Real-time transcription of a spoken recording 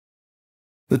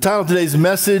The title of today's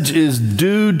message is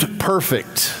Dude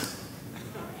Perfect.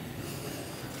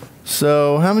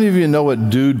 So how many of you know what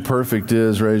Dude Perfect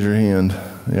is? Raise your hand.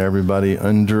 Yeah, everybody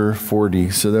under 40.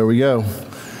 So there we go.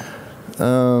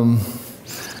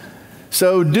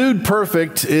 So Dude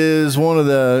Perfect is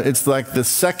it's like the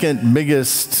second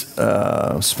biggest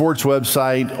sports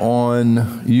website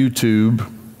on YouTube.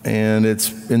 And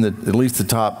it's in at least the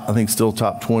top, I think still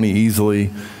top 20 easily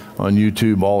on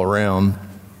YouTube all around.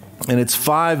 And it's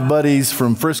 5 buddies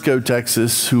from Frisco,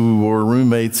 Texas, who were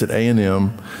roommates at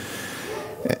A&M.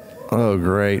 Oh,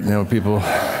 great. Now people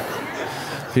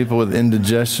with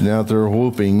indigestion out there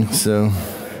whooping. So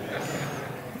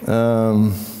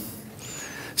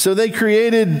they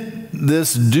created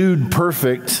this Dude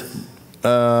Perfect,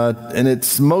 and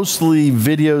it's mostly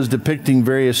videos depicting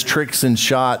various tricks and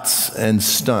shots and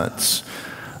stunts.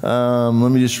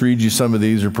 Let me just read you some of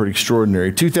these. They're pretty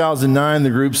extraordinary. 2009, the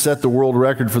group set the world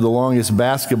record for the longest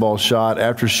basketball shot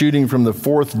after shooting from the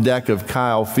 4th deck of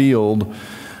Kyle Field,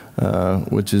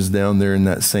 which is down there in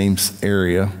that same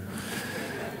area.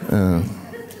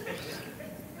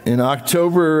 In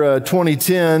October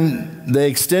 2010,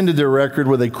 they extended their record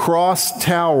with a cross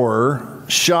tower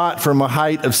shot from a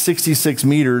height of 66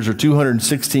 meters or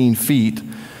 216 feet.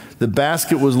 The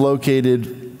basket was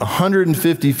located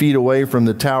 150 feet away from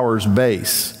the tower's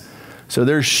base. So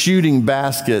they're shooting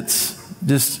baskets.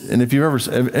 And if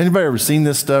anybody ever seen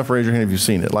this stuff, raise your hand if you've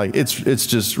seen it. Like it's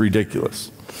just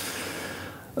ridiculous.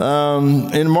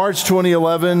 In March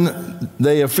 2011,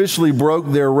 they officially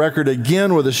broke their record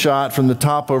again with a shot from the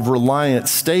top of Reliant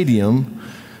Stadium,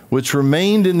 which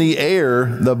remained in the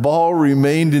air. The ball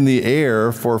remained in the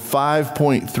air for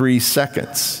 5.3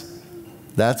 seconds.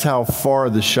 That's how far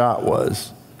the shot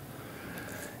was.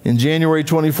 In January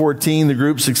 2014, the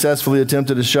group successfully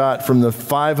attempted a shot from the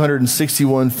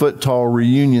 561-foot tall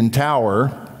Reunion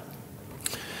Tower,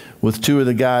 with 2 of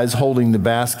the guys holding the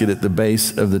basket at the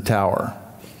base of the tower.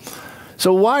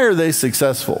 So why are they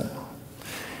successful?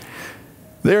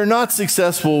 They're not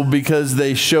successful because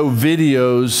they show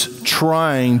videos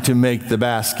trying to make the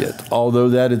basket, although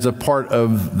that is a part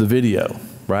of the video,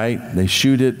 right? They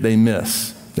shoot it, they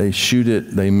miss. They shoot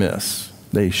it, they miss.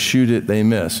 They shoot it, they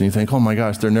miss. And you think, oh my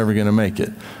gosh, they're never going to make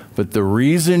it. But the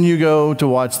reason you go to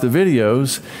watch the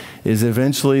videos is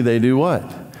eventually they do what?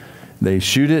 They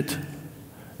shoot it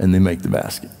and they make the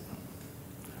basket.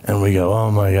 And we go, oh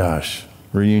my gosh,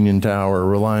 Reunion Tower,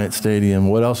 Reliant Stadium,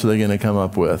 what else are they going to come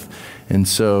up with? And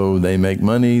so they make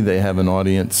money, they have an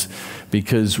audience,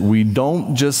 because we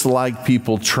don't just like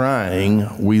people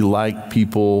trying, we like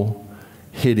people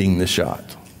hitting the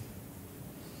shot.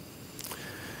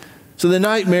 So the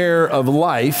nightmare of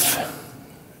life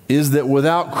is that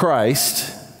without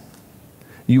Christ,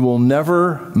 you will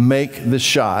never make the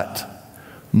shot,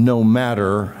 no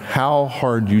matter how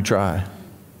hard you try.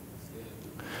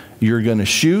 You're going to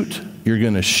shoot, you're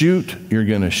going to shoot, you're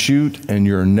going to shoot, and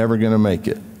you're never going to make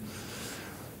it.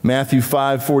 Matthew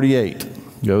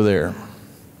 5:48. Go there.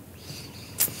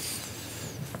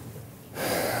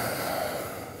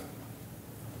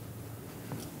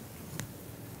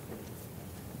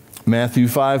 Matthew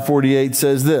 5:48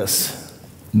 says this,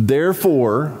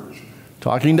 therefore,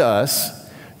 talking to us,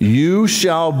 you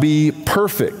shall be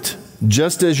perfect,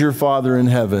 just as your Father in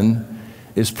heaven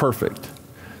is perfect.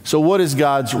 So what is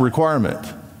God's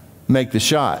requirement? Make the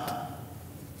shot.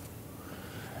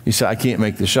 You say, I can't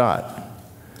make the shot.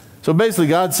 So basically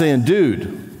God's saying,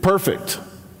 dude, perfect.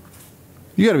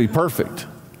 You got to be perfect.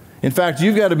 In fact,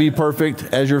 you've got to be perfect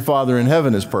as your Father in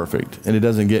heaven is perfect. And it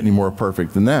doesn't get any more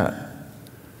perfect than that.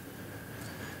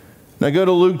 Now go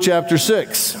to Luke chapter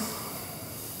 6.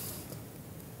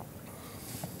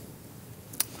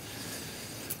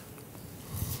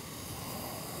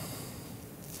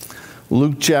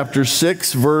 Luke chapter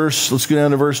 6, let's go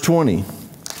down to verse 20.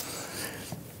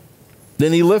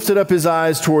 Then he lifted up his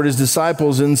eyes toward his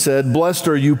disciples and said, blessed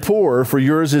are you poor, for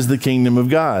yours is the kingdom of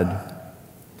God.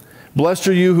 Blessed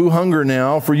are you who hunger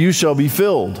now, for you shall be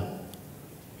filled.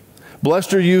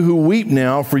 Blessed are you who weep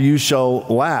now, for you shall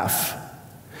laugh.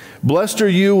 Blessed are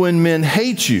you when men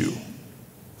hate you,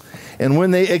 and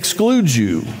when they exclude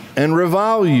you, and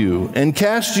revile you, and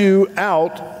cast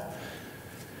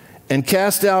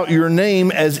out your name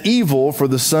as evil for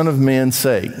the Son of Man's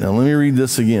sake. Now let me read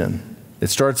this again. It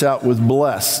starts out with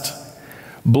blessed.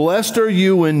 Blessed are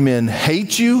you when men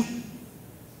hate you,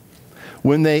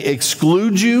 when they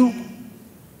exclude you,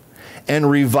 and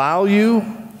revile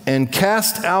you, and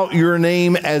cast out your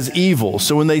name as evil.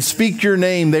 So when they speak your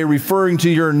name, they're referring to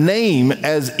your name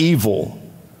as evil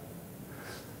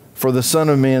for the Son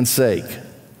of Man's sake.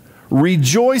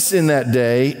 Rejoice in that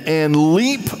day and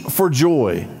leap for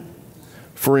joy,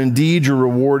 for indeed your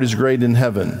reward is great in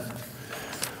heaven.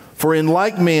 For in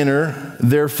like manner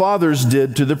their fathers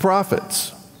did to the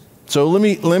prophets. So let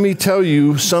me tell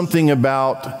you something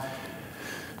about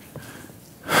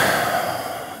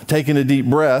taking a deep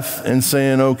breath and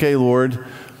saying, okay, Lord,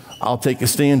 I'll take a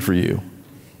stand for you.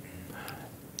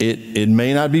 It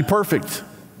may not be perfect,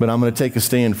 but I'm going to take a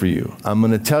stand for you. I'm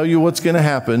going to tell you what's going to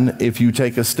happen if you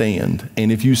take a stand.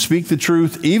 And if you speak the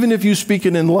truth, even if you speak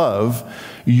it in love,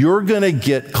 you're going to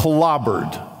get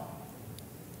clobbered.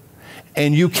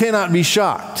 And you cannot be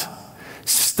shocked.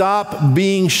 Stop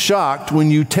being shocked when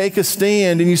you take a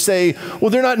stand and you say, well,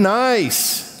 they're not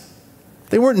nice.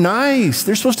 They weren't nice.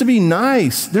 They're supposed to be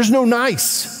nice. There's no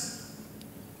nice.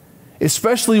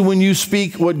 Especially when you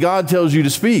speak what God tells you to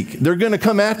speak. They're going to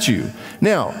come at you.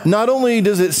 Now, not only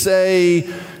does it say,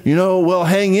 well,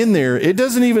 hang in there. It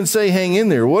doesn't even say hang in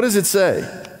there. What does it say?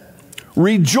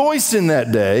 Rejoice in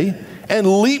that day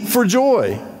and leap for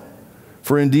joy.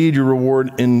 For indeed your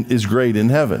reward is great in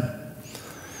heaven.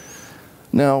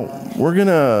 Now,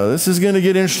 this is going to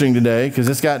get interesting today because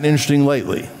it's gotten interesting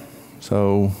lately.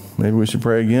 So maybe we should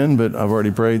pray again, but I've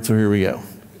already prayed, so here we go.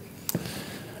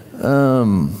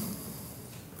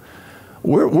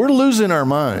 We're losing our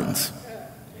minds.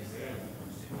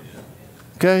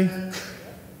 Okay?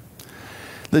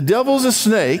 The devil's a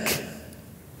snake.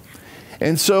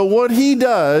 And so what he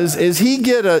does is he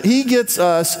gets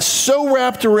us so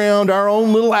wrapped around our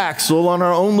own little axle on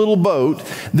our own little boat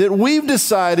that we've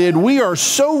decided we are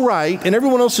so right and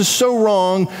everyone else is so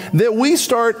wrong that we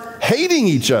start hating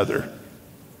each other.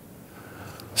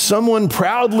 Someone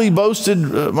proudly boasted,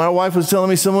 my wife was telling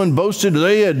me someone boasted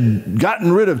they had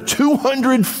gotten rid of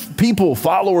 200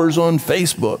 followers on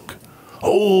Facebook.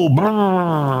 Oh,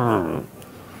 brr.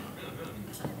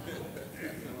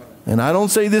 And I don't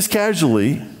say this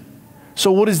casually.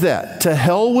 So what is that? To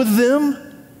hell with them?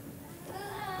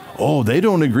 Oh, they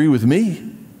don't agree with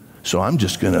me. So I'm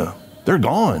just they're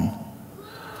gone.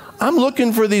 I'm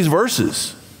looking for these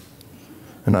verses.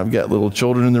 And I've got little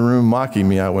children in the room mocking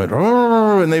me. I went,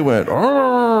 oh, and they went,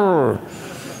 oh.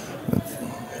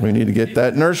 We need to get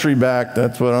that nursery back.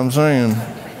 That's what I'm saying.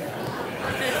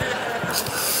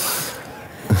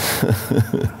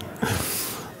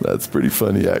 That's pretty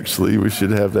funny, actually. We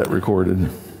should have that recorded.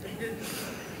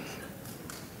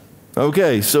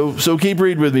 Okay, so keep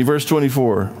reading with me. Verse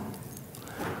 24.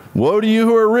 Woe to you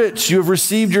who are rich, you have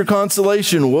received your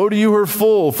consolation. Woe to you who are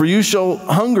full, for you shall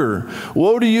hunger.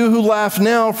 Woe to you who laugh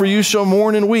now, for you shall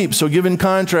mourn and weep. So give in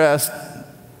contrast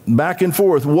back and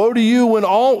forth. Woe to you when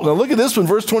now look at this one,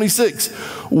 verse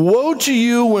 26. Woe to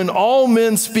you when all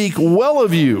men speak well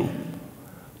of you,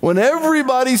 when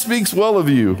everybody speaks well of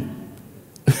you.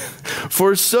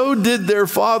 For so did their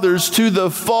fathers to the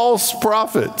false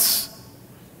prophets.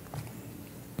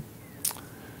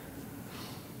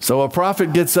 So a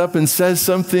prophet gets up and says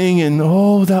something and,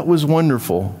 oh, that was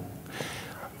wonderful.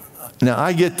 Now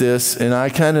I get this and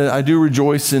I do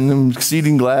rejoice and I'm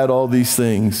exceeding glad all these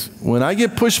things. When I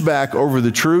get pushed back over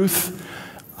the truth,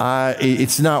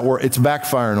 it's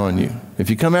backfiring on you. If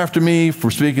you come after me for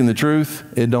speaking the truth,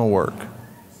 it don't work.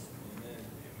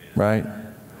 Right?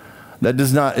 It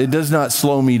does not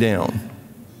slow me down.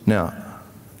 Now,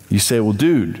 you say, well,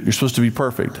 dude, you're supposed to be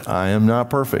perfect. I am not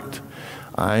perfect.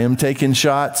 I am taking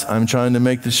shots. I'm trying to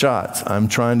make the shots. I'm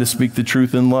trying to speak the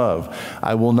truth in love.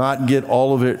 I will not get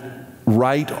all of it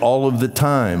right all of the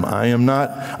time. I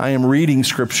am reading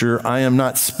Scripture. I am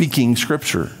not speaking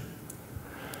Scripture.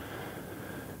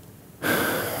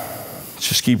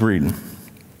 Just keep reading.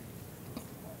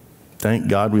 Thank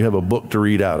God we have a book to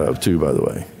read out of too, by the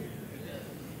way.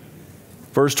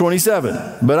 Verse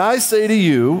 27, but I say to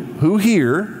you who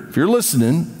hear, if you're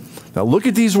listening, now look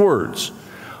at these words,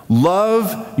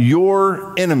 love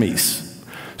your enemies.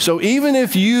 So even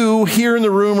if you here in the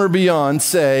room or beyond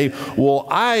say, well,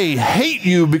 I hate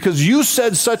you because you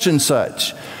said such and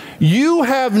such, you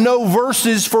have no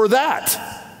verses for that.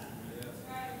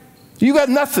 You got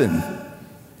nothing.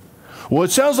 Well,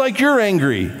 it sounds like you're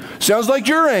angry. Sounds like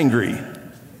you're angry.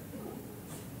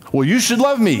 Well, you should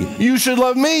love me. You should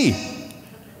love me.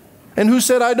 And who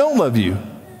said I don't love you?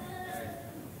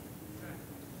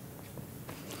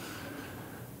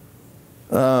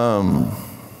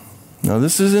 Now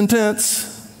this is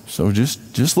intense, so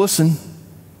just listen.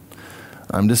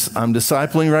 I'm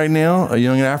discipling right now a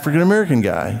young African American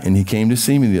guy, and he came to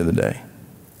see me the other day.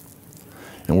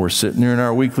 And we're sitting there in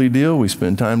our weekly deal. We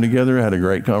spend time together, had a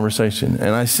great conversation.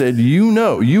 And I said,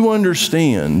 you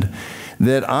understand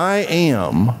that I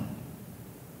am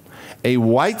a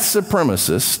white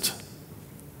supremacist,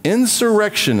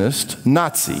 insurrectionist,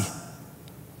 Nazi.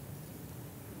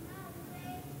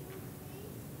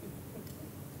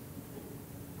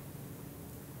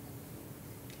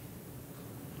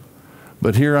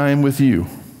 But here I am with you.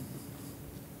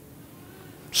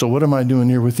 So what am I doing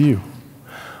here with you?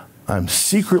 I'm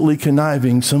secretly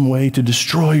conniving some way to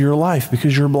destroy your life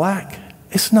because you're black.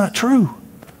 It's not true.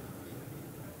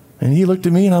 And he looked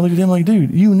at me and I looked at him like,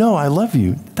 dude, you know I love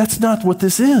you. That's not what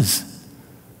this is.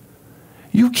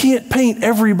 You can't paint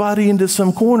everybody into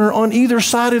some corner on either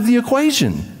side of the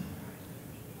equation.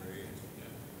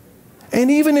 And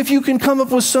even if you can come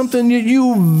up with something that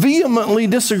you vehemently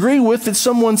disagree with that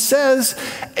someone says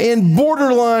and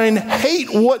borderline hate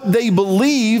what they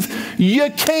believe,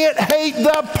 you can't hate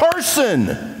the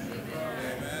person.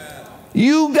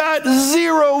 You got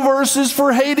 0 verses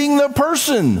for hating the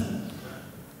person.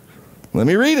 Let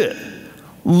me read it.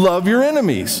 Love your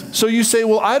enemies. So you say,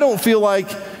 well, I don't feel like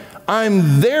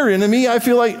I'm their enemy. I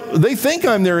feel like they think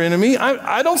I'm their enemy.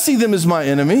 I don't see them as my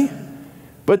enemy.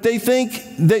 But they think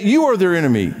that you are their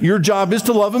enemy. Your job is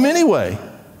to love them anyway.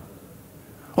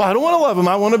 Well, I don't want to love them.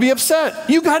 I want to be upset.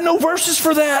 You got no verses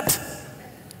for that.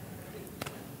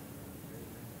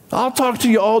 I'll talk to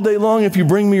you all day long if you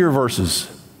bring me your verses.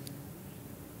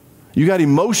 You got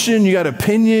emotion, you got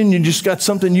opinion, you just got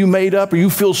something you made up or you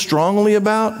feel strongly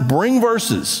about, bring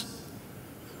verses.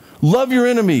 Love your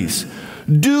enemies.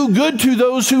 Do good to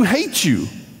those who hate you.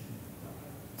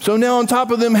 So now on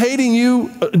top of them hating you,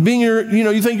 being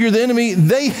you think you're the enemy,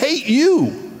 they hate you.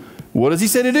 What does he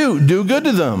say to do? Do good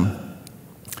to them.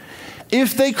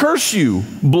 If they curse you,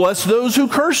 bless those who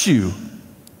curse you.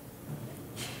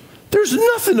 There's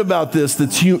nothing about this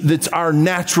that's our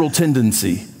natural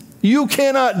tendency. You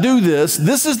cannot do this.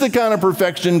 This is the kind of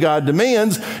perfection God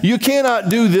demands. You cannot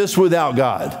do this without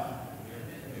God.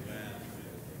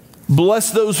 Bless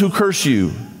those who curse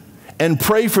you and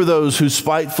pray for those who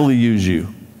spitefully use you.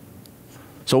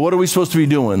 So what are we supposed to be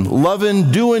doing?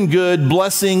 Loving, doing good,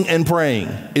 blessing, and praying.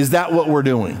 Is that what we're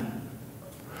doing?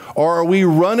 Or are we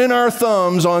running our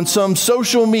thumbs on some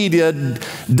social media,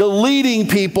 deleting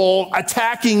people,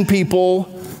 attacking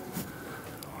people?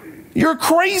 You're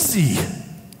crazy.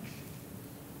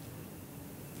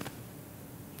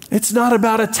 It's not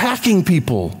about attacking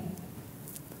people.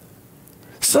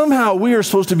 Somehow we are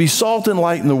supposed to be salt and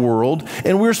light in the world,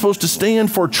 and we're supposed to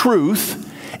stand for truth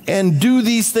and do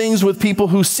these things with people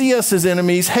who see us as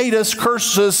enemies, hate us,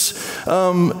 curse us,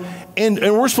 and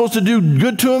we're supposed to do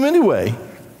good to them anyway.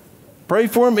 Pray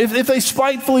for them if they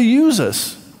spitefully use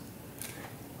us.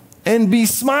 And be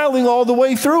smiling all the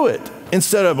way through it.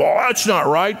 Instead of, oh, that's not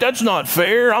right, that's not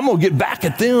fair, I'm going to get back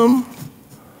at them.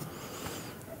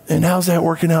 And how's that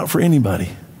working out for anybody?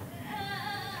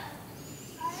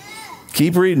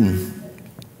 Keep reading.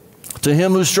 To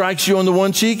him who strikes you on the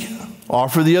one cheek,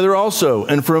 offer the other also.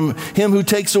 And from him who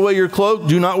takes away your cloak,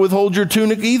 do not withhold your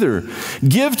tunic either.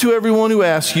 Give to everyone who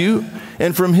asks you,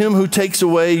 and from him who takes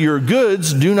away your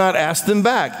goods, do not ask them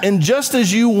back. And just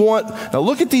as you want, now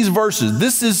look at these verses.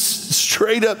 This is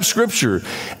straight up scripture.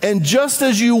 And just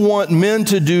as you want men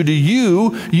to do to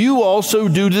you, you also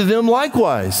do to them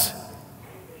likewise.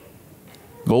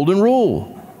 Golden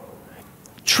rule.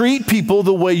 Treat people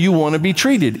the way you want to be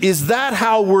treated. Is that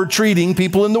how we're treating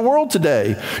people in the world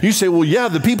today? You say, well, yeah,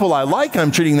 the people I like,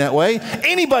 I'm treating that way.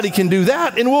 Anybody can do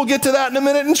that, and we'll get to that in a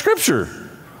minute in Scripture.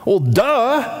 Well,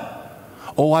 duh.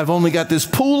 Oh, I've only got this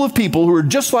pool of people who are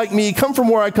just like me, come from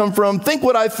where I come from, think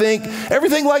what I think,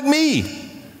 everything like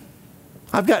me.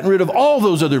 I've gotten rid of all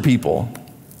those other people.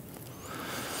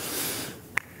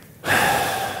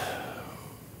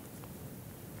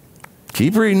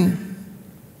 Keep reading.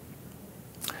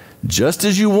 Just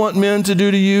as you want men to do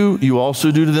to you, you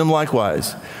also do to them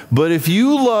likewise. But if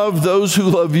you love those who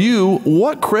love you,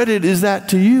 what credit is that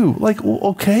to you? Like,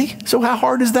 okay, so how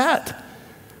hard is that?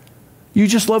 You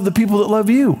just love the people that love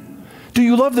you. Do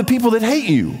you love the people that hate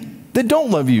you, that don't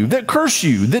love you, that curse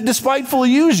you, that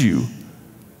despitefully use you?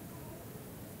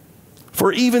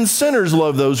 For even sinners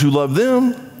love those who love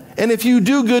them. And if you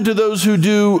do good to those who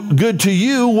do good to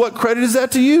you, what credit is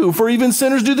that to you? For even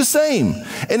sinners do the same.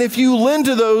 And if you lend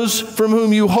to those from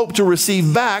whom you hope to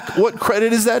receive back, what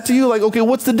credit is that to you? Like, okay,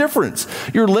 what's the difference?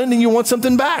 You're lending, you want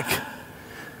something back.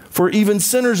 For even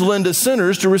sinners lend to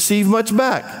sinners to receive much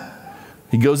back.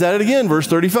 He goes at it again, verse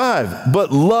 35.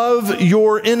 But love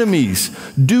your enemies.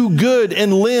 Do good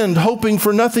and lend, hoping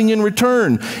for nothing in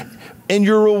return. And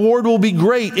your reward will be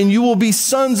great, and you will be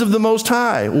sons of the Most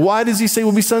High. Why does he say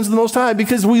we'll be sons of the Most High?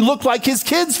 Because we look like his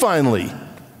kids finally.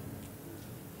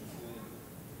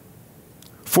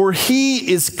 For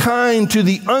he is kind to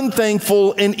the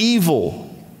unthankful and evil.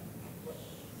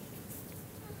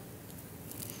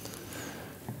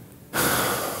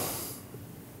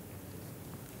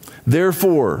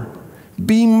 Therefore,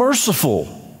 be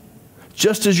merciful,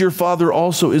 just as your Father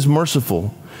also is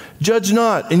merciful. Judge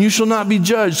not, and you shall not be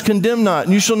judged. Condemn not,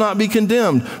 and you shall not be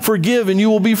condemned. Forgive, and you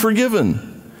will be forgiven.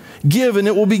 Give, and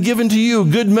it will be given to you.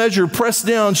 Good measure, pressed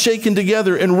down, shaken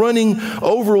together, and running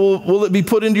over will it be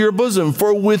put into your bosom.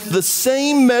 For with the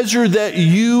same measure that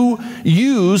you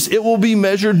use, it will be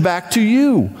measured back to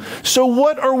you. So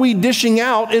what are we dishing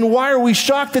out, and why are we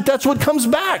shocked that that's what comes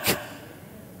back?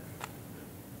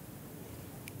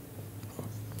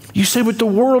 You say, but the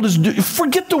world is doing.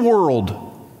 Forget the world.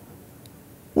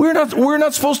 We're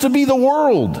not supposed to be the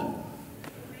world.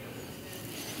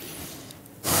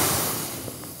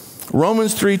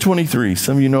 Romans 3:23,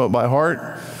 some of you know it by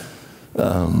heart.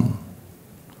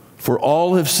 For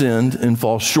all have sinned and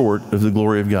fall short of the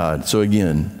glory of God. So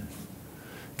again,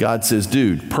 God says,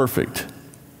 dude, perfect.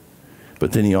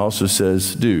 But then he also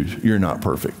says, dude, you're not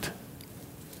perfect.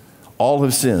 All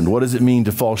have sinned. What does it mean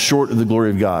to fall short of the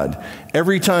glory of God?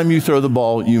 Every time you throw the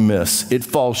ball, you miss. It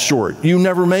falls short. You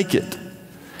never make it.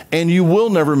 And you will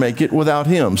never make it without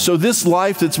him. So this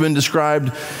life that's been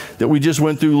described, that we just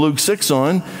went through Luke 6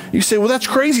 on, you say, well, that's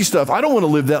crazy stuff. I don't want to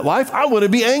live that life. I want to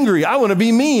be angry. I want to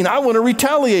be mean. I want to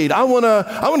retaliate. I want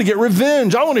to get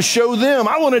revenge. I want to show them.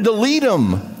 I want to delete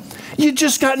them. You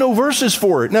just got no verses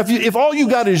for it. Now, if all you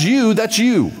got is you, that's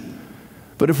you.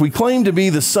 But if we claim to be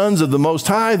the sons of the Most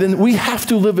High, then we have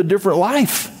to live a different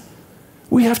life.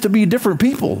 We have to be different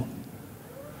people.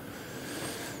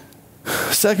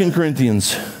 2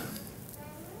 Corinthians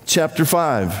chapter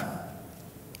 5.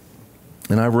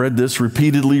 And I've read this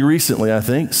repeatedly recently, I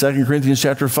think. 2 Corinthians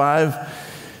chapter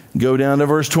 5, go down to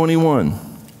verse 21.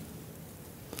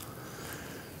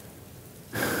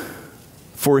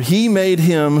 For he made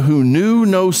him who knew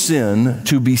no sin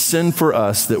to be sin for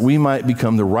us, that we might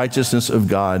become the righteousness of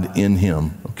God in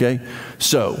him. Okay?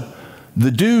 So,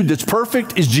 the dude that's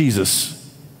perfect is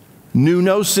Jesus. Knew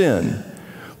no sin.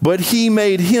 But he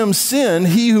made him sin,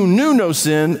 he who knew no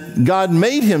sin, God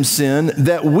made him sin,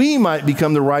 that we might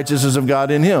become the righteousness of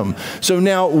God in him. So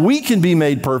now we can be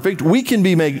made perfect, we can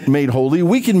be made holy,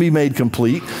 we can be made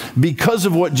complete because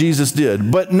of what Jesus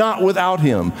did, but not without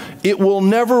him. It will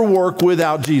never work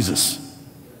without Jesus.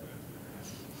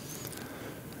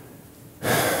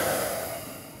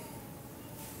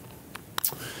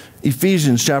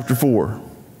 Ephesians chapter 4.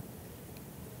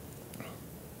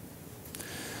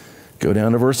 Go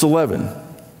down to verse 11.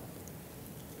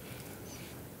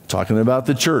 Talking about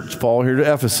the church, Paul here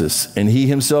to Ephesus. And he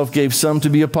himself gave some to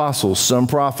be apostles, some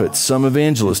prophets, some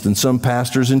evangelists, and some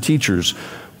pastors and teachers.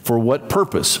 For what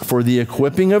purpose? For the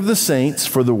equipping of the saints,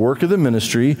 for the work of the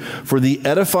ministry, for the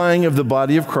edifying of the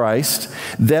body of Christ,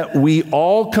 that we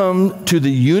all come to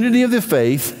the unity of the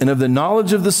faith and of the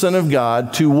knowledge of the Son of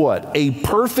God, to what? A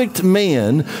perfect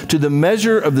man, to the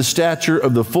measure of the stature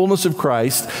of the fullness of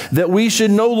Christ, that we should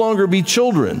no longer be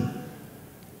children,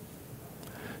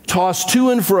 tossed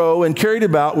to and fro and carried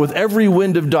about with every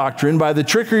wind of doctrine by the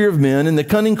trickery of men and the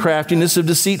cunning craftiness of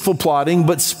deceitful plotting,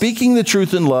 but speaking the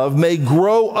truth in love may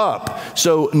grow up.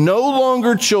 So no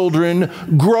longer children,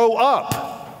 grow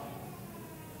up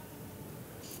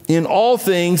in all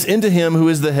things into him who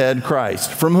is the head, Christ,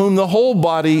 from whom the whole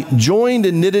body, joined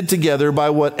and knitted together by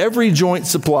what every joint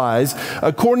supplies,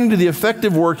 according to the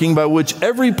effective working by which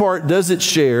every part does its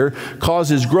share,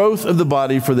 causes growth of the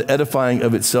body for the edifying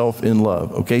of itself in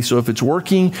love. Okay, so if it's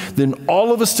working, then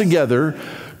all of us together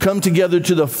come together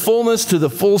to the fullness, to the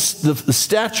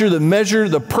stature, the measure,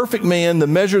 the perfect man, the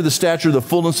measure, the stature, the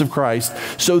fullness of Christ.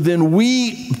 So then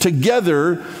we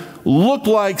together look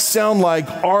like, sound like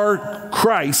our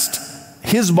Christ,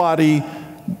 his body,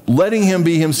 letting him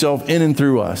be himself in and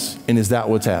through us. And is that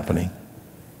what's happening?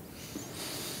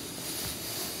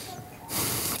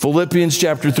 Philippians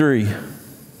chapter 3.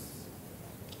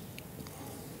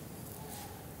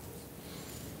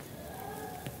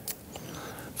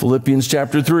 Philippians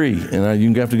chapter 3. And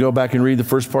you have to go back and read the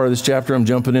first part of this chapter. I'm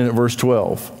jumping in at verse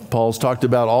 12. Paul's talked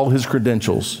about all his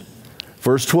credentials.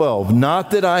 Verse 12,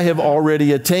 not that I have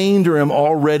already attained or am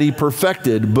already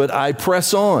perfected, but I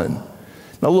press on.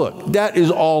 Now look, that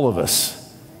is all of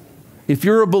us. If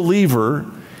you're a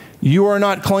believer, you are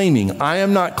not claiming, I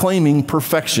am not claiming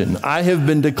perfection. I have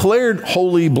been declared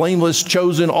holy, blameless,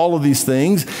 chosen, all of these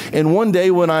things. And one day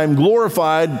when I'm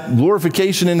glorified,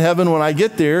 glorification in heaven, when I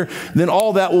get there, then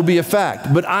all that will be a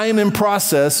fact. But I am in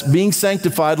process being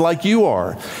sanctified like you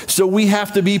are. So we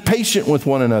have to be patient with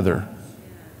one another.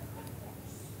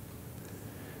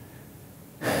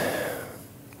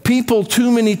 People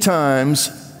too many times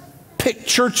pick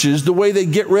churches the way they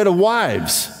get rid of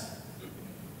wives.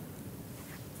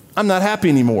 I'm not happy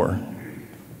anymore.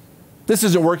 This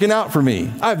isn't working out for me.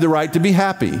 I have the right to be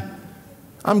happy.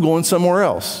 I'm going somewhere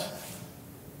else.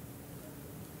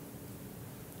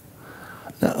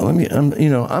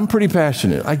 Now, I'm pretty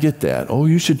passionate. I get that. Oh,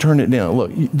 you should turn it down.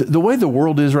 Look, the way the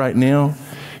world is right now,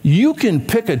 you can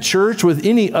pick a church with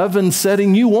any oven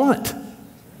setting you want.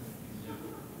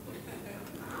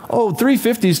 Oh,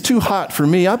 350 is too hot for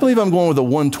me. I believe I'm going with a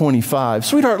 125.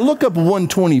 Sweetheart, look up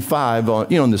 125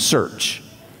 on the search.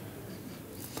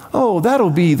 Oh, that'll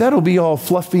be all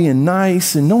fluffy and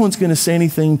nice, and no one's going to say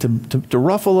anything to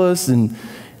ruffle us. And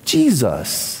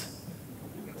Jesus,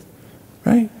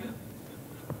 right?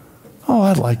 Oh,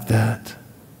 I like that.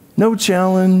 No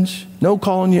challenge, no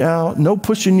calling you out, no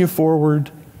pushing you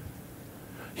forward.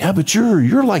 Yeah, but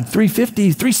you're like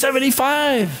 350,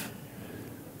 375,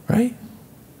 right?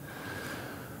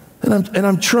 And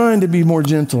I'm trying to be more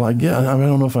gentle. I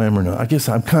don't know if I am or not. I guess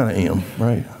I kind of am,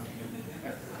 right?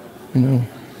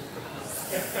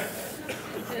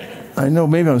 I know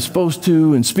maybe I'm supposed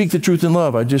to and speak the truth in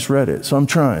love. I just read it, so I'm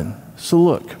trying. So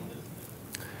look,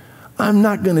 I'm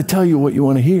not going to tell you what you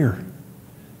want to hear.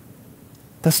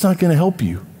 That's not going to help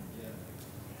you,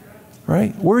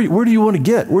 right? Where do you want to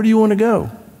get? Where do you want to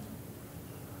go?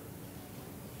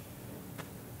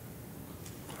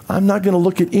 I'm not going to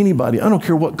look at anybody. I don't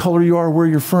care what color you are, where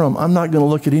you're from. I'm not going to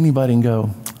look at anybody and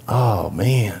go, oh,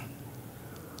 man.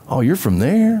 Oh, you're from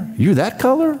there? You that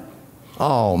color?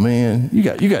 Oh, man, you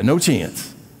got no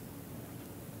chance.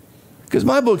 Because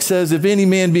my book says if any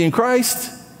man be in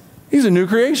Christ, he's a new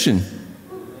creation.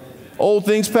 Old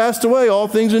things passed away, all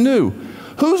things are new.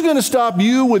 Who's going to stop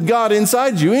you with God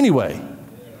inside you anyway?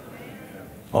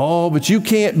 Oh, but you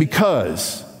can't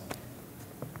because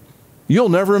you'll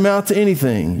never amount to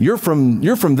anything. You're from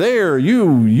there.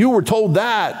 You were told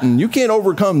that, and you can't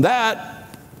overcome that.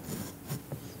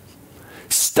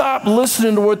 Stop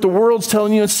listening to what the world's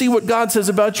telling you and see what God says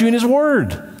about you in His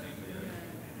Word.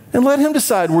 And let Him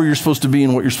decide where you're supposed to be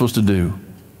and what you're supposed to do.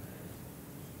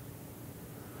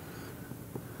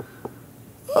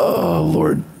 Oh,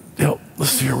 Lord, help.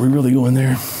 Let's see, are we really going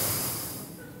there?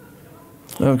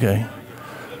 Okay.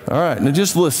 All right, now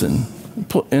just listen.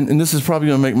 And this is probably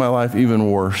going to make my life even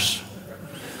worse.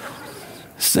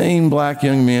 Same black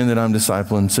young man that I'm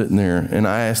discipling sitting there, and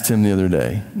I asked him the other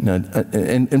day. Now,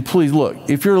 and please look,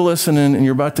 if you're listening and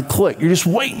you're about to click, you're just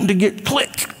waiting to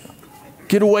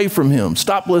get away from him.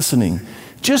 Stop listening.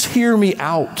 Just hear me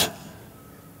out.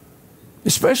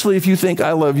 Especially if you think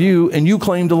I love you and you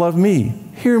claim to love me.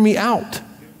 Hear me out.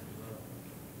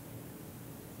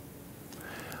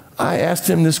 I asked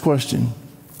him this question.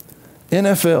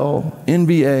 NFL,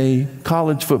 NBA,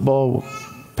 college football,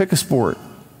 pick a sport.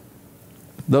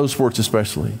 Those sports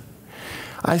especially.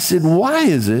 I said, why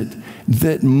is it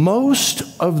that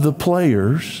most of the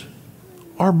players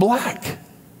are black?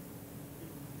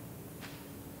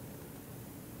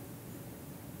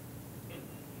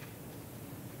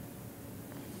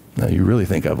 Now you really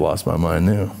think I've lost my mind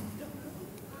now.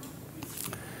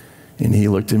 And he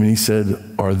looked at me and he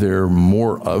said, are there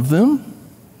more of them?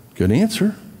 Good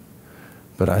answer.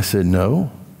 But I said,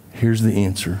 no, here's the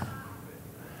answer.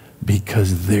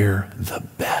 Because they're the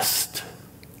best.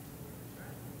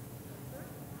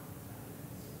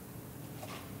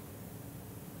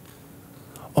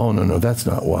 Oh, no, that's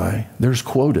not why. There's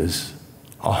quotas.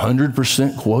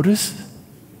 100% quotas?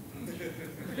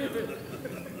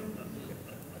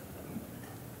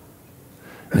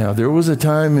 Now, there was a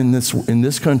time in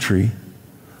this country,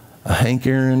 a Hank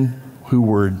Aaron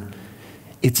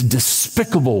it's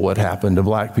despicable what happened to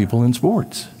black people in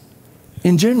sports,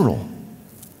 in general.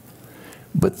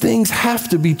 But things have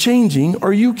to be changing,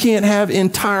 or you can't have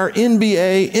entire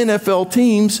NBA, NFL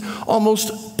teams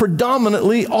almost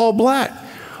predominantly all black.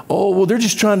 Oh, well, they're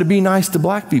just trying to be nice to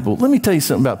black people. Let me tell you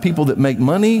something about people that make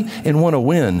money and want to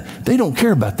win. They don't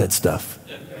care about that stuff.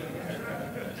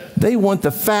 They want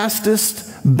the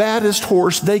fastest, baddest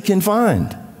horse they can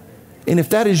find. And if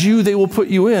that is you, they will put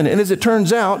you in. And as it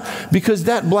turns out, because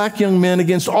that black young man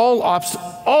against all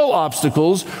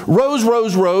obstacles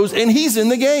rose, and he's in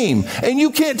the game. And you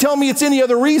can't tell me it's any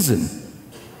other reason.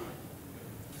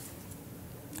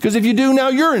 Because if you do, now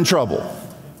you're in trouble.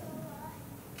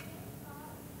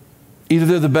 Either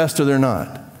they're the best or they're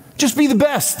not. Just be the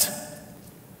best.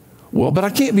 Well, but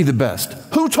I can't be the best.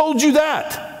 Who told you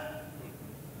that?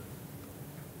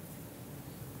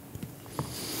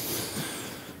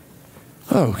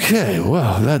 Okay,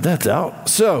 well, that's out.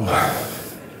 So,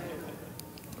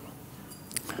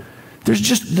 there's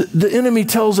just, the enemy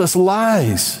tells us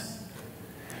lies.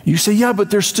 You say, yeah,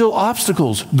 but there's still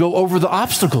obstacles. Go over the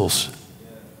obstacles.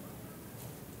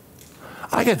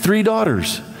 I got 3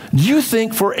 daughters. Do you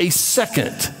think for a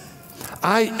second,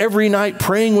 every night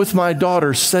praying with my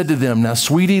daughters said to them, now,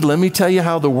 sweetie, let me tell you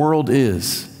how the world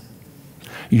is.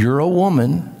 You're a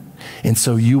woman. And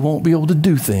so you won't be able to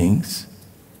do things.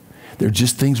 They're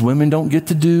just things women don't get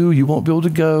to do. You won't be able to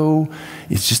go.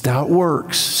 It's just how it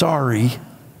works. Sorry.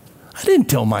 I didn't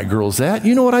tell my girls that.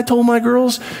 You know what I told my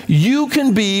girls? You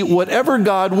can be whatever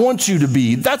God wants you to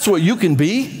be. That's what you can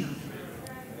be.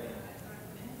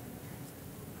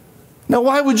 Now,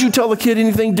 why would you tell a kid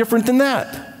anything different than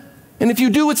that? And if you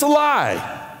do, it's a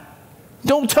lie.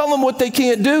 Don't tell them what they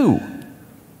can't do.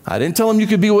 I didn't tell them you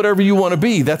could be whatever you want to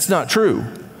be. That's not true.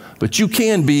 But you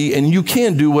can be and you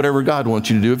can do whatever God wants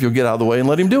you to do if you'll get out of the way and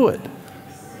let him do it.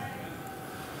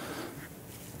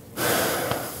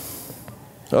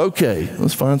 Okay,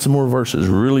 let's find some more verses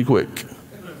really quick.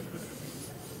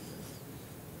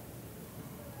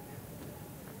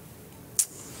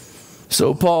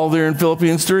 So Paul there in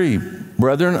Philippians 3,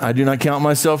 brethren, I do not count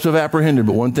myself to have apprehended,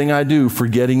 but one thing I do,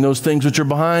 forgetting those things which are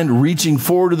behind, reaching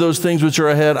forward to those things which are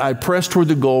ahead, I press toward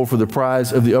the goal for the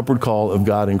prize of the upward call of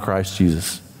God in Christ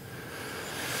Jesus.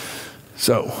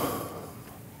 So,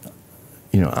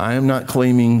 I am not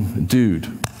claiming,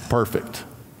 dude, perfect.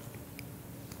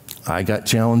 I got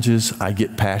challenges. I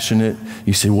get passionate.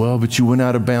 You say, well, but you went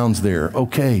out of bounds there.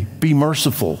 Okay, be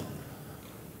merciful.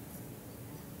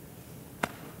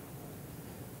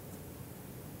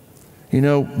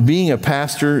 Being a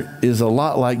pastor is a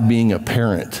lot like being a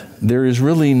parent. There is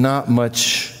really not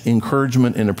much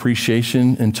encouragement and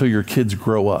appreciation until your kids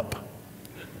grow up.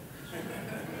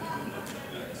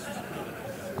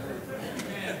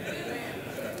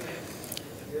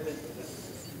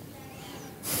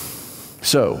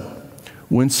 So,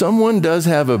 when someone does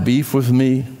have a beef with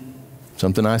me,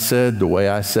 something I said, the way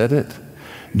I said it,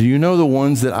 do you know the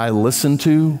ones that I listen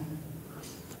to?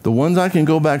 The ones I can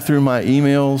go back through my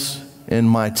emails and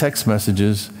my text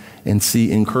messages and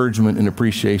see encouragement and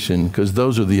appreciation, because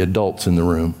those are the adults in the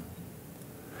room.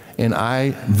 And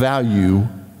I value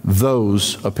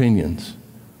those opinions.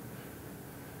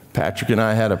 Patrick and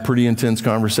I had a pretty intense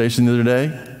conversation the other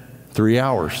day, 3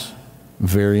 hours,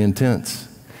 very intense.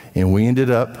 And we ended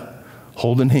up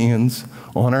holding hands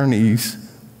on our knees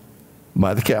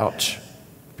by the couch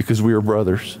because we are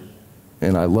brothers.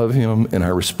 And I love him and I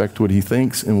respect what he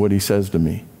thinks and what he says to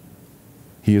me.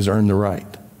 He has earned the right.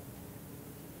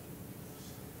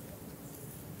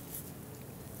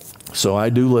 So I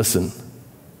do listen.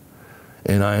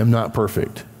 And I am not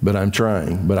perfect, but I'm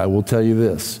trying. But I will tell you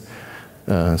this.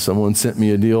 Someone sent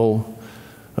me a deal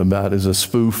about as a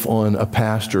spoof on a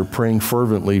pastor praying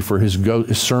fervently for his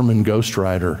sermon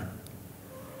ghostwriter.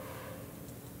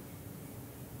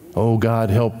 Oh, God,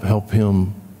 help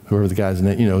him, whoever the guy's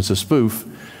name, it's a spoof.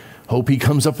 Hope he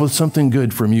comes up with something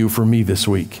good from you for me this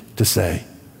week to say.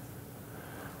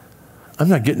 I'm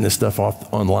not getting this stuff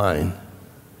off online,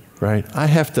 right? I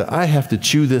have to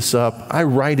chew this up. I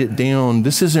write it down.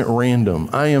 This isn't random.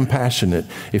 I am passionate.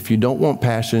 If you don't want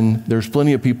passion, there's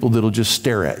plenty of people that'll just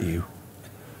stare at you.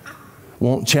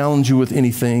 Won't challenge you with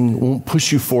anything, won't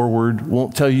push you forward,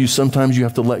 won't tell you sometimes you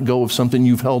have to let go of something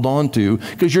you've held on to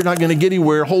because you're not going to get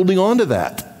anywhere holding on to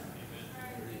that.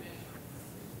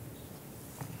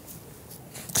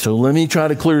 So let me try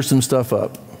to clear some stuff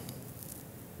up.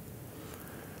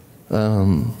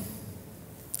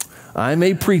 I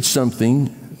may preach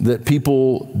something that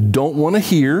people don't want to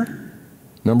hear,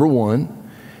 number one.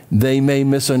 They may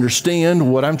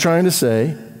misunderstand what I'm trying to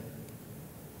say.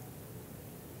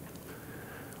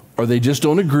 Or they just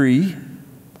don't agree,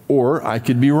 or I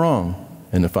could be wrong.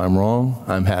 And if I'm wrong,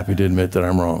 I'm happy to admit that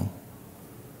I'm wrong.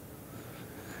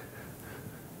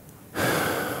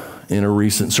 In a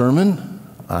recent sermon,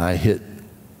 I hit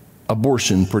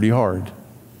abortion pretty hard.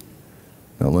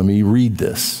 Now let me read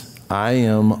this. I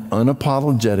am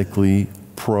unapologetically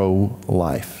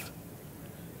pro-life.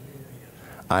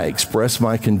 I express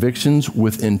my convictions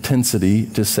with intensity,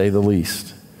 to say the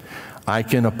least. I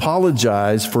can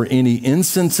apologize for any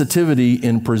insensitivity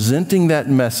in presenting that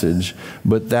message,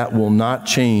 but that will not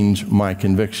change my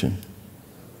conviction.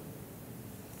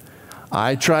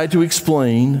 I try to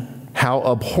explain how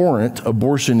abhorrent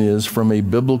abortion is from a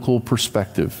biblical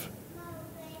perspective.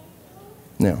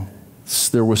 Now,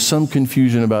 there was some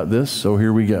confusion about this, so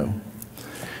here we go.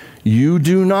 You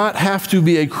do not have to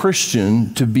be a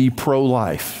Christian to be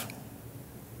pro-life.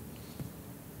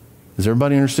 Does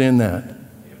everybody understand that?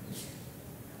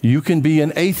 You can be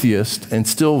an atheist and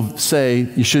still say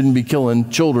you shouldn't be killing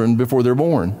children before they're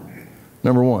born.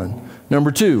 Number one.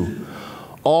 Number two,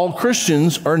 all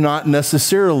Christians are not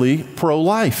necessarily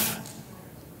pro-life.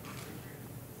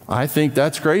 I think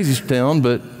that's crazy town,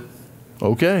 but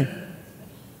okay.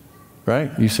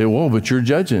 Right? You say, well, but you're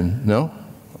judging. No.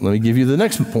 Let me give you the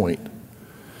next point.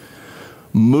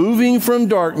 Moving from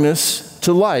darkness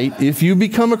to light, if you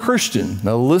become a Christian,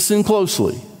 now listen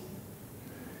closely.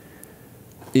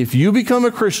 if you become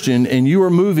a Christian and you are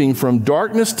moving from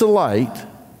darkness to light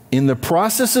in the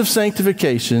process of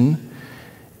sanctification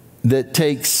that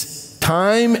takes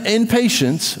time and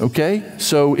patience, okay?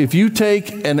 So if you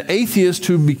take an atheist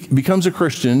who becomes a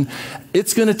Christian,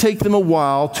 it's going to take them a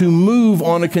while to move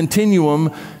on a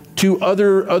continuum to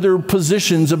other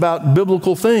positions about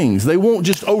biblical things. They won't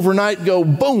just overnight go,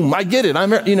 boom, I get it.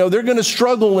 They're going to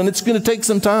struggle, and it's going to take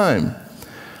some time.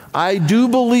 I do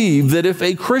believe that if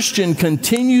a Christian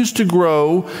continues to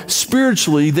grow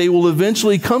spiritually, they will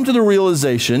eventually come to the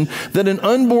realization that an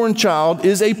unborn child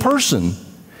is a person,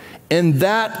 and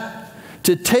that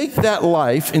to take that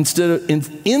life instead of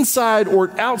inside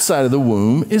or outside of the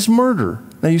womb is murder.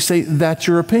 Now you say, that's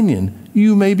your opinion.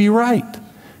 You may be right.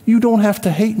 You don't have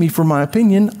to hate me for my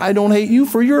opinion. I don't hate you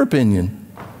for your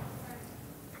opinion.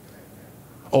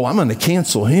 Oh, I'm going to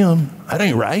cancel him. That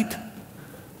ain't right.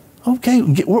 Okay,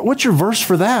 what's your verse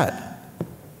for that?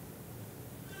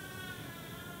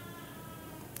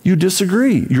 You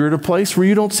disagree. You're at a place where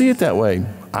you don't see it that way.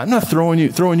 I'm not throwing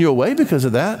you away because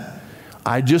of that.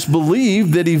 I just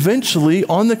believe that eventually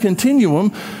on the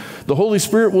continuum, the Holy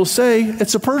Spirit will say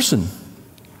it's a person.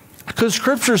 Because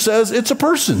Scripture says it's a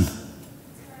person.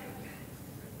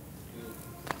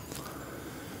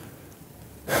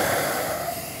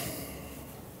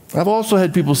 I've also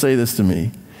had people say this to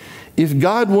me. If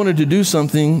God wanted to do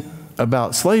something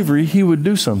about slavery, He would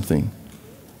do something.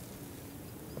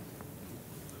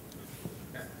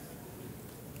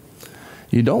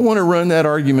 You don't want to run that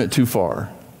argument too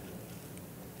far.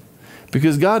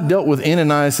 Because God dealt with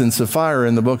Ananias and Sapphira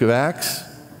in the book of Acts.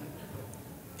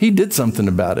 He did something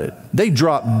about it. They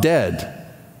dropped dead.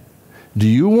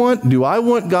 Do I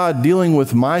want God dealing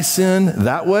with my sin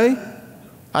that way?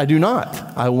 I do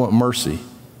not. I want mercy.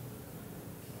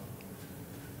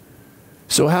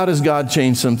 So how does God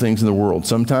change some things in the world?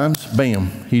 Sometimes, bam,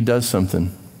 He does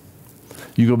something.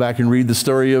 You go back and read the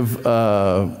story of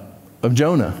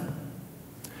Jonah.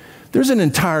 There's an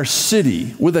entire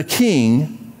city with a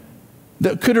king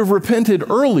that could have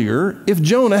repented earlier if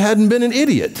Jonah hadn't been an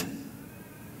idiot.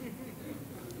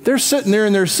 They're sitting there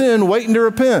in their sin waiting to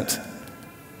repent.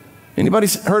 Anybody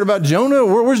heard about Jonah?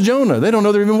 Where's Jonah? They don't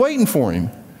know they're even waiting for him.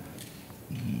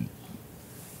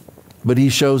 But he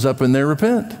shows up and they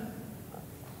repent.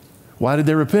 Why did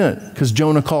they repent? Because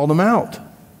Jonah called them out.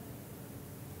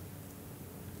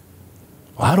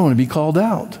 Well, I don't want to be called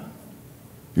out.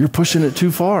 You're pushing it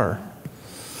too far.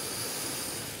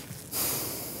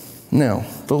 Now,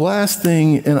 the last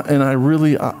thing, and I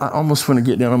almost want to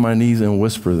get down on my knees and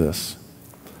whisper this.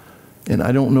 And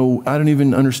I don't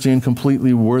even understand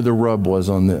completely where the rub was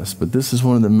on this, but this is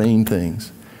one of the main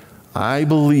things. I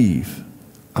believe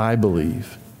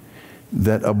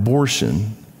that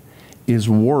abortion is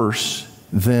worse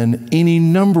than any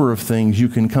number of things you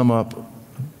can come up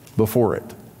before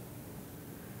it.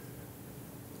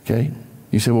 Okay?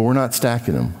 You say, well, we're not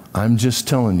stacking them. I'm just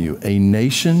telling you, a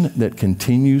nation that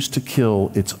continues to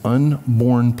kill its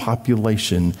unborn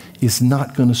population is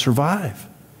not going to survive.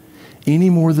 Any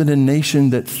more than a nation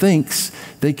that thinks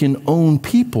they can own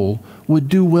people would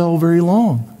do well very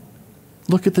long.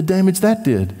 Look at the damage that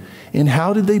did. And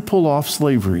how did they pull off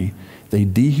slavery? They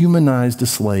dehumanized a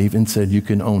slave and said you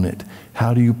can own it.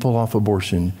 How do you pull off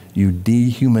abortion? You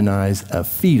dehumanize a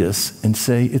fetus and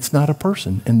say it's not a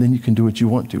person, and then you can do what you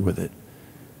want to with it.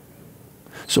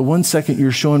 So one second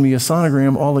you're showing me a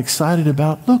sonogram all excited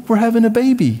about, look, we're having a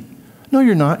baby. No,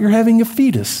 you're not. You're having a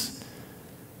fetus.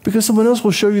 Because someone else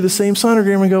will show you the same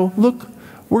sonogram and go, look,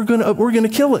 we're gonna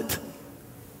kill it.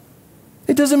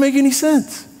 It doesn't make any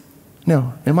sense.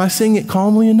 Now, am I saying it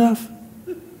calmly enough?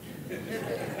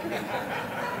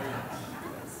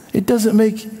 It doesn't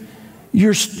make,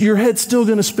 your head's still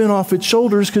going to spin off its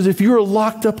shoulders, because if you're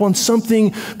locked up on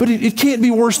something, but it can't be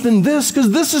worse than this,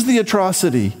 because this is the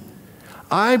atrocity.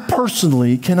 I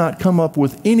personally cannot come up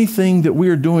with anything that we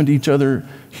are doing to each other,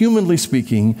 humanly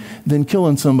speaking, than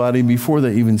killing somebody before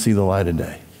they even see the light of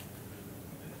day.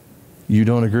 You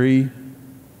don't agree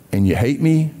and you hate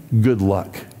me? Good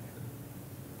luck.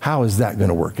 How is that going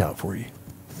to work out for you?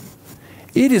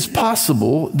 It is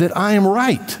possible that I am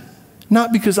right.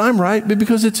 Not because I'm right, but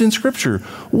because it's in Scripture.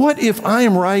 What if I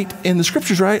am right and the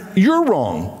Scripture's right, you're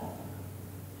wrong?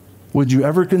 Would you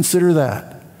ever consider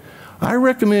that? I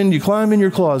recommend you climb in your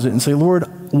closet and say, Lord,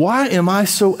 why am I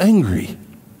so angry?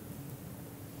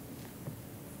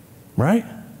 Right?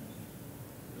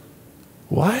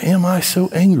 Why am I so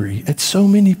angry at so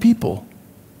many people?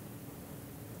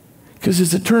 Because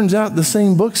as it turns out, the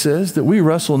same book says that we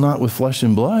wrestle not with flesh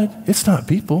and blood. It's not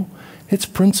people. It's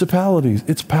principalities.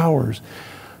 It's powers.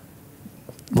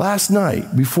 Last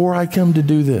night, before I come to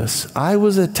do this, I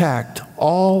was attacked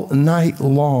all night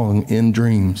long in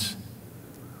dreams,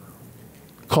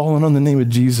 calling on the name of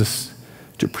Jesus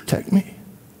to protect me.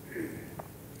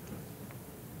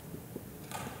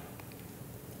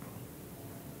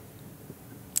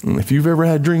 And if you've ever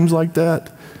had dreams like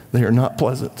that, they are not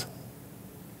pleasant.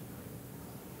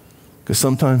 Because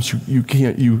sometimes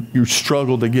you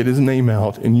struggle to get his name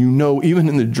out, and you know, even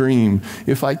in the dream,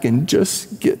 if I can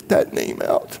just get that name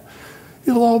out,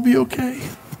 it'll all be okay.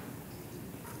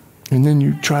 And then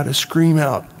you try to scream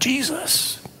out,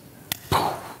 Jesus,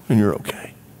 and you're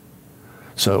okay.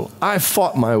 So I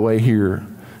fought my way here.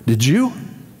 Did you?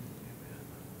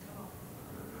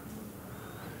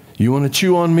 You want to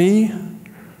chew on me?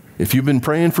 If you've been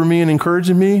praying for me and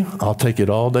encouraging me, I'll take it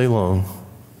all day long.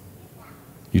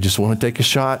 You just want to take a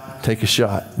shot, take a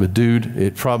shot. But dude,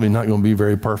 it's probably not going to be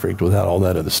very perfect without all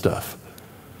that other stuff.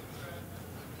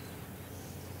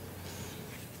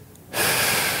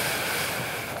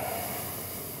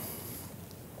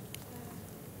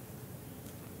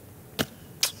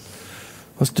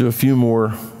 Let's do a few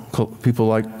more. People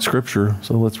like Scripture,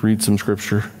 so let's read some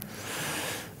Scripture.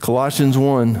 Colossians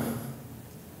 1.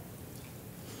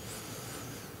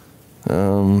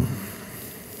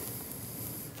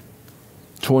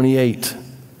 28,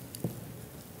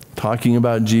 talking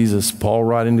about Jesus, Paul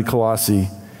writing to Colossae,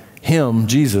 him,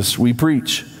 Jesus, we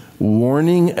preach,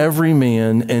 warning every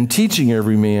man and teaching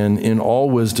every man in all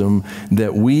wisdom,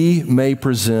 that we may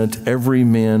present every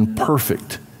man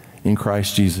perfect in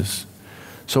Christ Jesus.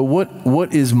 So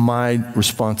what is my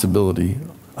responsibility?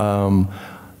 I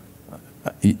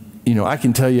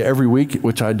can tell you every week,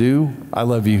 which I do, I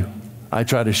love you. I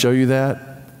try to show you that.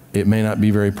 It may not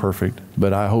be very perfect,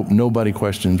 but I hope nobody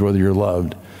questions whether you're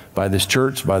loved by this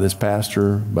church, by this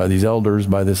pastor, by these elders,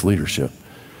 by this leadership.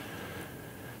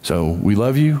 So we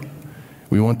love you.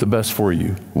 We want the best for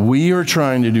you. We are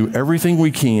trying to do everything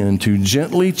we can to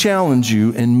gently challenge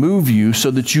you and move you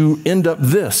so that you end up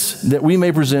that we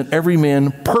may present every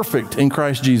man perfect in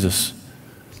Christ Jesus.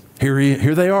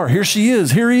 Here they are. Here she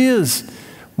is. Here he is.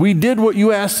 We did what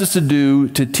you asked us to do,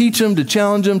 to teach them, to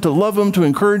challenge them, to love them, to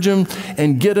encourage them,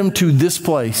 and get them to this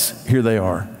place. Here they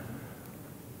are.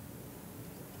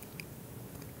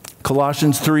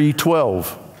 Colossians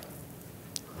 3:12.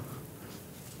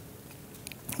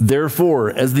 Therefore,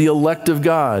 as the elect of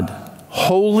God,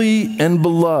 holy and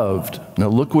beloved. Now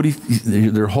look what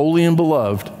they're holy and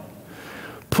beloved.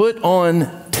 Put on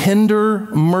tender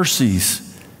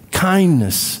mercies,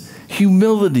 kindness,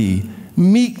 humility,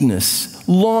 meekness,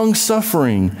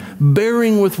 long-suffering,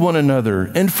 bearing with one another,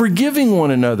 and forgiving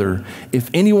one another if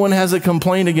anyone has a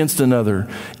complaint against another.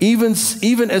 Even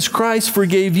as Christ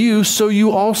forgave you, so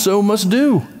you also must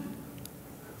do.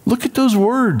 Look at those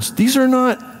words. These are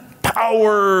not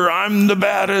power, I'm the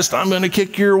baddest, I'm going to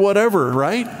kick your whatever,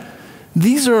 right?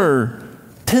 These are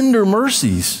tender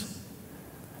mercies.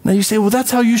 Now you say, well,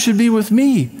 that's how you should be with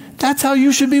me. That's how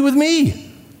you should be with me.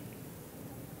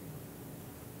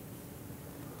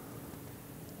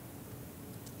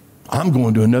 I'm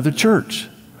going to another church.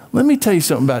 Let me tell you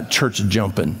something about church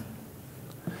jumping.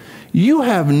 You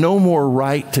have no more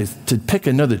right to pick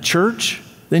another church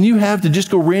than you have to just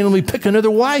go randomly pick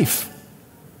another wife.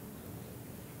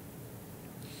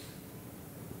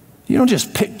 You don't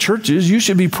just pick churches. You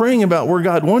should be praying about where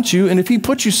God wants you. And if he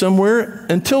puts you somewhere,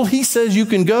 until he says you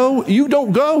can go, you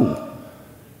don't go.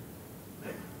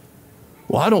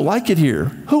 Well, I don't like it here.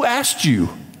 Who asked you?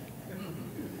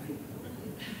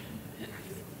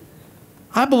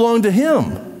 I belong to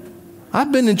him.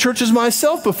 I've been in churches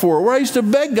myself before where I used to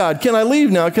beg God, can I leave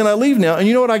now? Can I leave now? And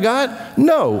you know what I got?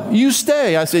 No, you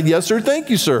stay. I said, yes, sir. Thank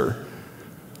you, sir.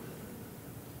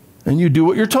 And you do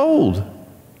what you're told.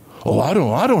 Oh, I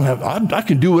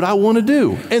can do what I want to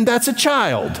do. And that's a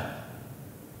child.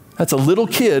 That's a little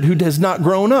kid who has not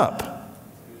grown up.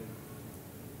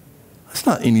 That's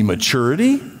not any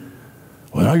maturity.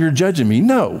 Well, you're judging me.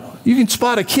 No, you can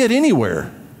spot a kid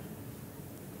anywhere.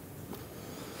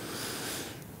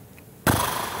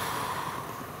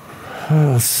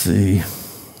 Let's see.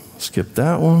 Skip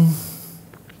that one.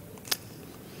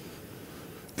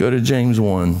 Go to James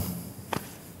 1.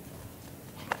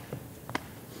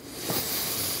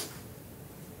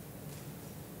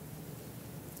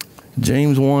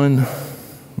 James 1,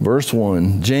 verse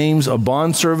 1. James, a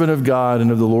bondservant of God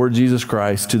and of the Lord Jesus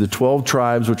Christ, to the 12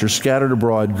 tribes which are scattered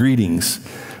abroad, greetings.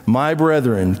 My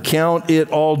brethren, count it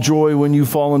all joy when you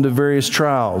fall into various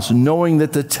trials, knowing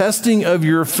that the testing of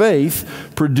your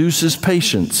faith produces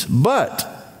patience. But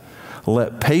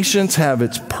let patience have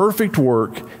its perfect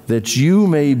work, that you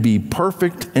may be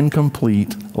perfect and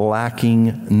complete,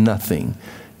 lacking nothing.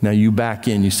 Now you back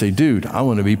in, you say, dude, I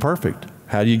want to be perfect.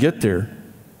 How do you get there?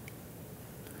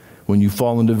 When you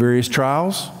fall into various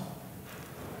trials,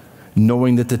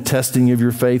 knowing that the testing of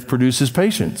your faith produces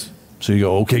patience. So you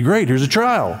go, okay, great, here's a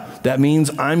trial. That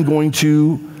means I'm going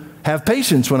to have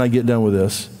patience when I get done with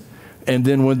this. And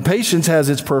then when patience has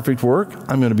its perfect work,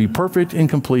 I'm going to be perfect and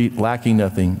complete, lacking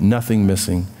nothing, nothing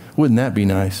missing. Wouldn't that be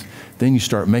nice? Then you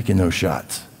start making those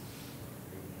shots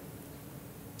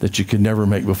that you could never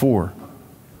make before.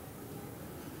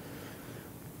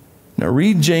 Now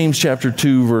read James chapter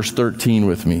 2, verse 13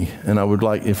 with me. And I would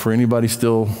like, if for anybody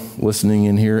still listening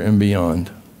in here and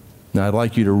beyond, now I'd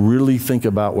like you to really think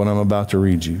about what I'm about to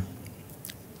read you.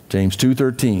 James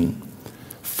 2:13.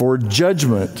 For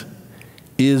judgment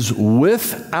is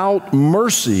without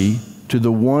mercy to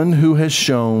the one who has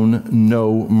shown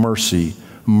no mercy.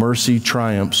 Mercy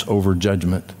triumphs over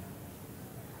judgment.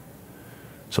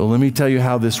 So let me tell you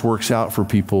how this works out for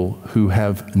people who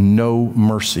have no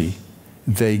mercy.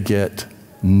 They get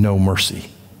no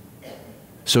mercy.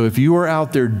 So if you are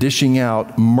out there dishing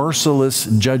out merciless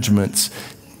judgments,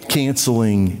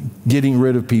 canceling, getting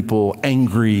rid of people,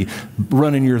 angry,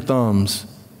 running your thumbs,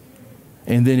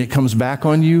 and then it comes back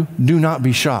on you, do not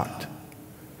be shocked.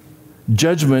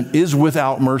 Judgment is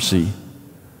without mercy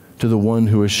to the one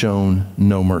who has shown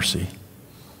no mercy.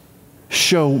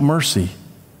 Show mercy.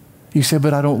 You say,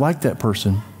 but I don't like that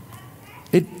person.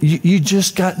 You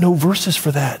just got no verses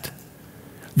for that.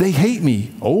 They hate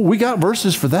me. Oh, we got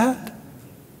verses for that.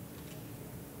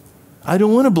 I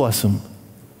don't want to bless them.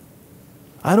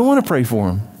 I don't want to pray for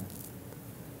them.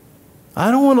 I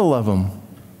don't want to love them.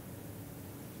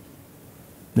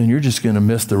 Then you're just going to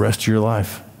miss the rest of your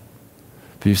life.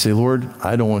 If you say, Lord,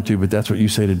 I don't want to, but that's what you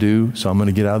say to do, so I'm going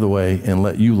to get out of the way and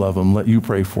let you love them, let you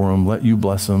pray for them, let you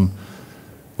bless them,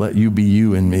 let you be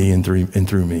you in me and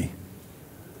through me.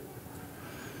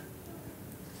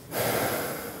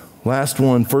 Last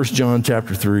one, 1 John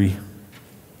chapter 3.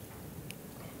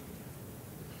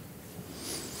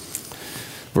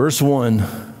 Verse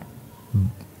 1,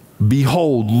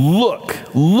 behold,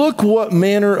 look what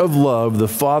manner of love the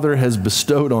Father has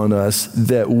bestowed on us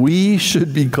that we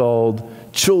should be called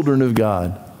children of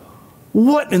God.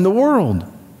 What in the world?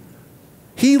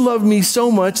 He loved me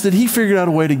so much that he figured out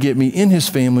a way to get me in his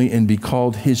family and be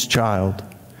called his child.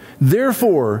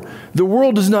 Therefore, the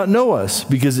world does not know us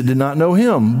because it did not know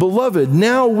him. Beloved,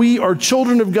 now we are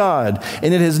children of God,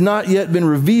 and it has not yet been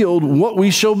revealed what we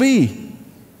shall be.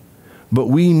 But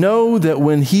we know that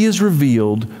when he is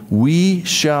revealed, we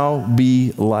shall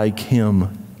be like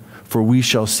him, for we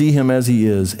shall see him as he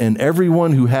is. And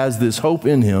everyone who has this hope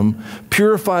in him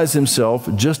purifies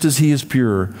himself just as he is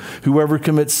pure. Whoever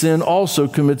commits sin also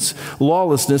commits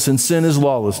lawlessness, and sin is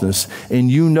lawlessness.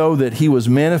 And you know that he was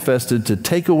manifested to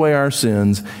take away our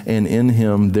sins, and in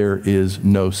him there is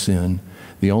no sin.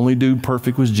 The only dude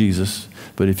perfect was Jesus.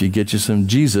 But if you get you some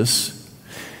Jesus,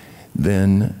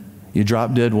 then you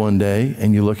drop dead one day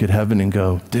and you look at heaven and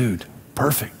go, dude,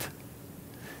 perfect.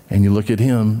 And you look at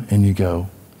him and you go,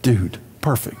 dude,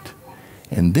 perfect.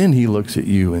 And then he looks at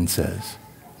you and says,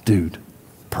 dude,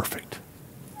 perfect.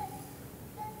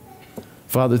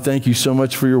 Father, thank you so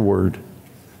much for your word.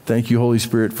 Thank you, Holy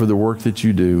Spirit, for the work that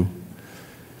you do.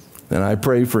 And I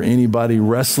pray for anybody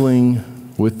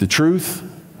wrestling with the truth,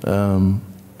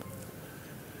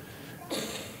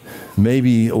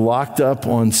 maybe locked up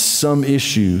on some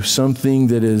issue, something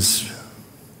that has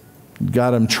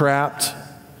got them trapped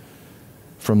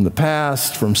from the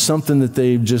past, from something that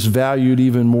they've just valued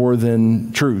even more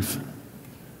than truth.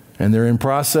 And they're in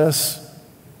process,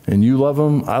 and you love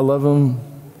them, I love them,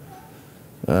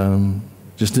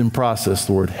 just in process,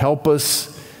 Lord. Help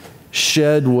us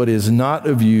shed what is not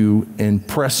of you and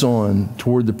press on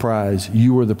toward the prize.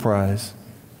 You are the prize.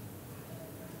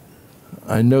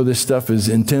 I know this stuff is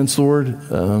intense, Lord.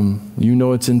 You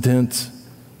know it's intense.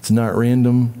 It's not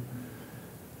random.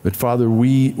 But Father,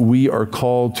 we are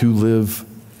called to live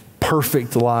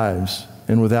perfect lives.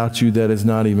 And without you, that is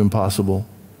not even possible.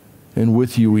 And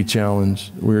with you, we're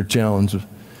challenged.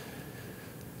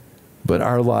 But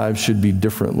our lives should be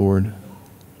different, Lord.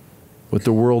 What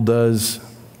the world does,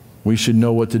 we should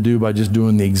know what to do by just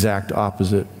doing the exact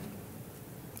opposite.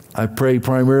 I pray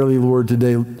primarily, Lord,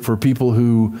 today for people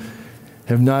who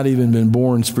have not even been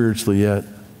born spiritually yet.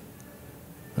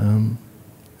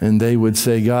 And they would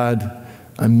say, God,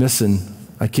 I'm missing.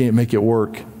 I can't make it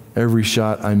work. Every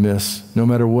shot I miss. No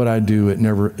matter what I do,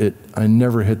 I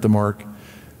never hit the mark.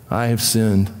 I have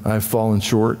sinned. I have fallen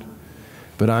short.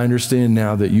 But I understand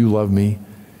now that you love me,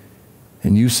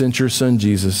 and you sent your son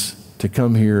Jesus to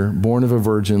come here, born of a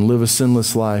virgin, live a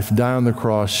sinless life, die on the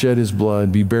cross, shed his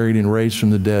blood, be buried and raised from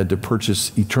the dead to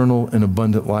purchase eternal and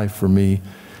abundant life for me.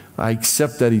 I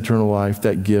accept that eternal life,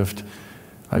 that gift.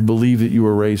 I believe that you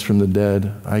were raised from the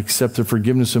dead. I accept the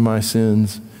forgiveness of my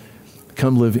sins.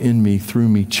 Come live in me, through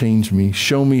me, change me.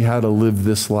 Show me how to live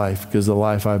this life, because the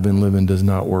life I've been living does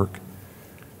not work.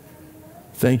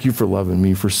 Thank you for loving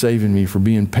me, for saving me, for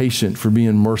being patient, for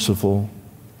being merciful.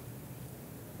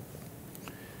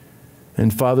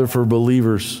 And Father, for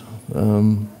believers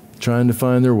trying to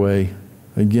find their way,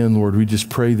 again, Lord, we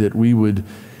just pray that we would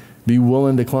be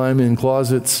willing to climb in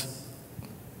closets,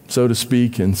 so to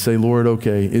speak, and say, Lord,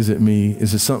 okay, is it me?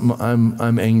 Is it something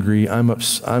I'm angry?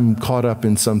 I'm caught up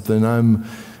in something.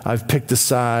 I've picked a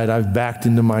side. I've backed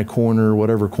into my corner,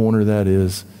 whatever corner that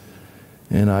is,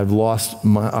 and I've lost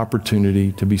my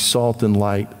opportunity to be salt and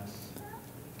light,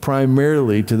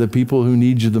 primarily to the people who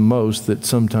need you the most that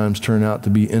sometimes turn out to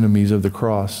be enemies of the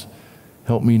cross.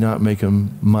 Help me not make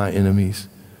them my enemies.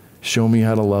 Show me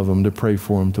how to love them, to pray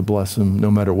for them, to bless them,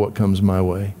 no matter what comes my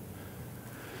way.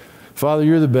 Father,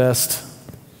 you're the best.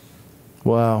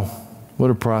 Wow,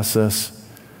 what a process.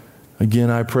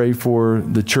 Again, I pray for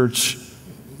the church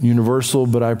universal,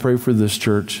 but I pray for this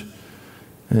church.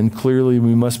 And clearly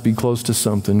we must be close to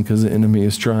something, because the enemy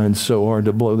is trying so hard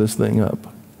to blow this thing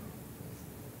up.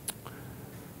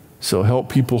 So help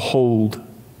people hold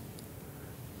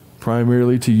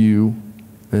primarily to you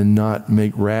and not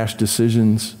make rash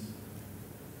decisions,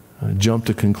 jump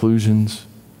to conclusions,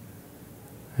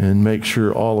 and make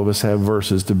sure all of us have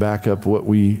verses to back up what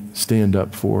we stand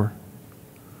up for.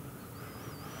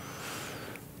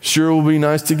 Sure, it will be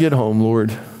nice to get home,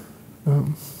 Lord.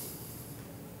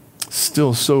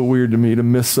 Still so weird to me to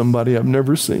miss somebody I've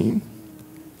never seen.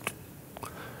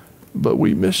 But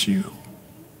we miss you.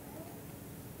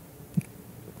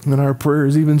 And our prayer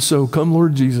is even so, come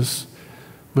Lord Jesus.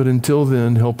 But until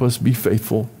then, help us be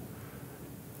faithful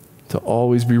to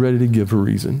always be ready to give a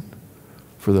reason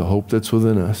for the hope that's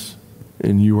within us.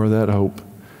 And you are that hope.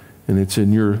 And it's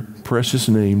in your precious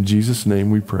name, Jesus'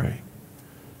 name, we pray.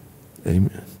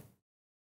 Amen.